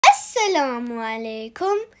Assalamu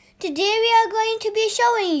alaikum. Today we are going to be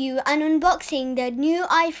showing you and unboxing the new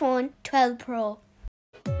iPhone 12 Pro.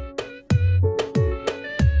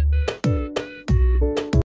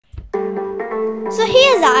 So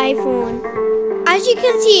here's the iPhone. As you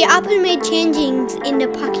can see, Apple made changings in the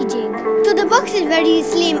packaging. So the box is very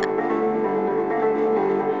slim.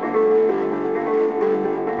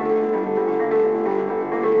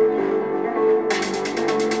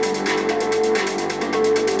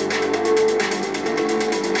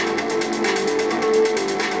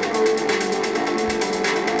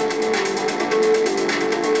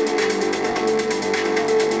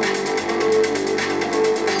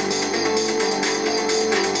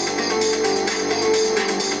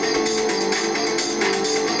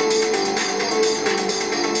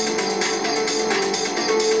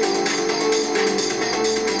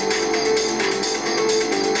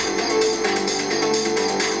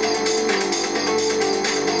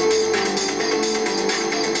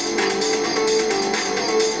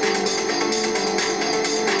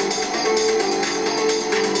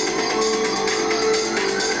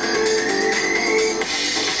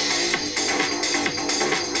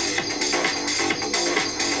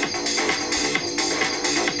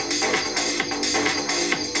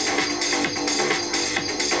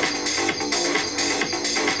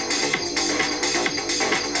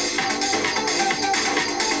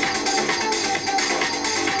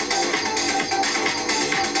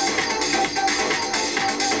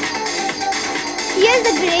 Here's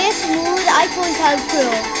the grey smooth iPhone 12 Pro.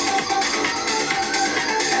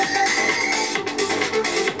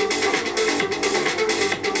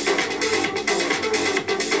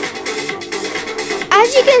 As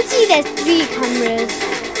you can see, there's 3 cameras.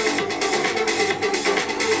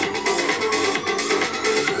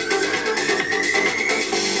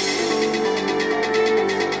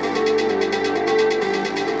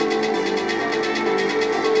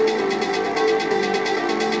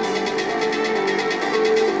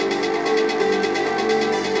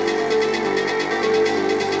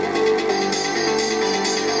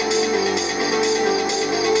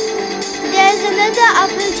 Another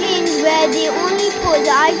Apple change where they only put the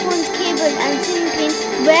iPhone's cable and SIM pin,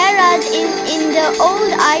 whereas in the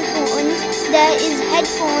old iPhones there is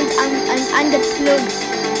headphones and the plug.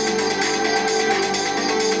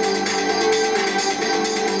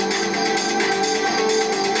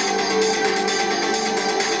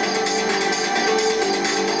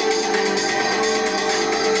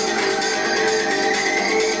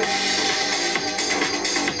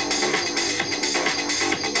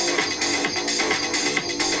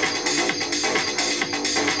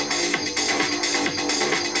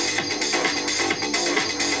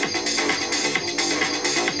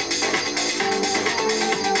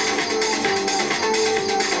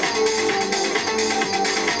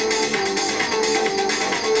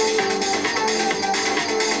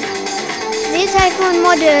 This iPhone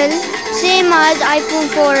model, same as iPhone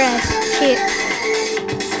 4S shape.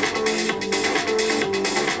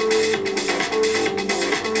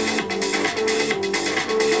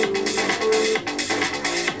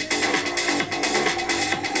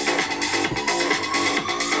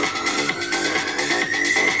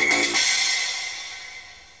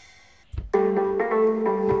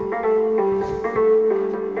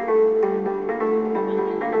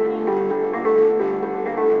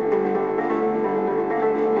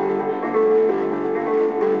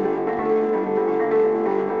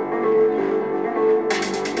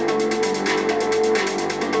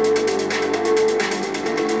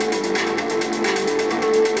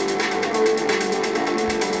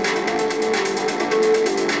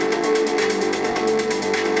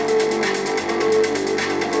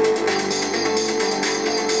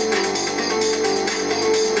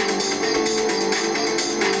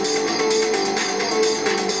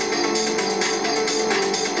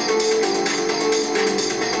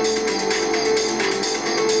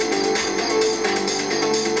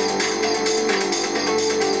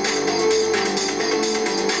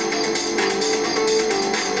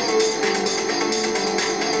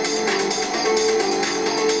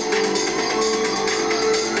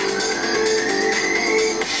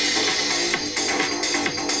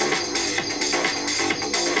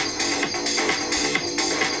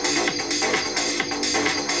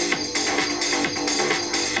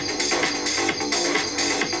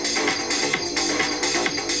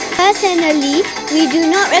 Personally, we do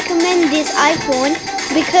not recommend this iPhone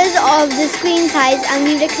because of the screen size, and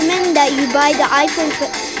we recommend that you buy the iPhone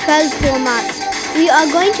 12 Pro Max. We are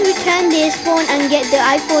going to return this phone and get the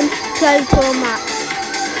iPhone 12 Pro Max.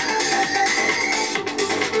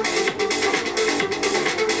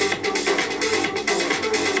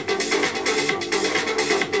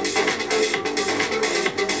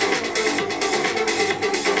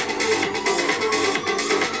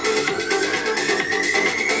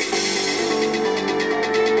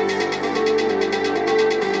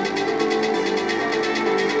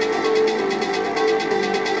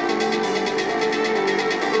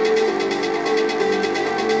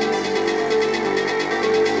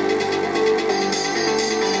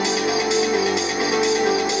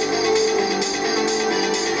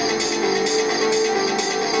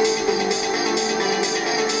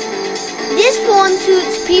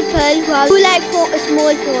 people who like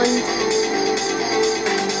small phones.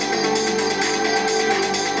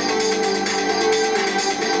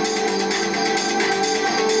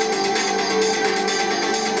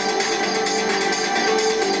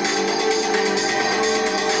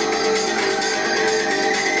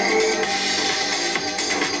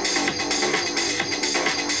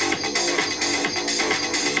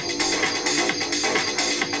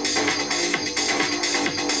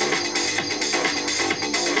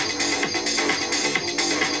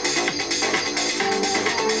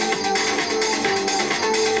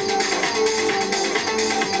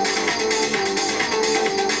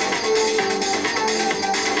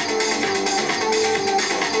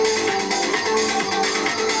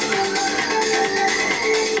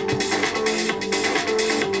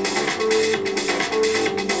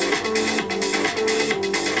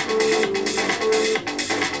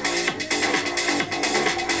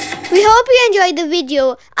 We hope you enjoyed the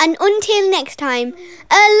video, and until next time,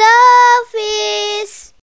 Allah Hafiz.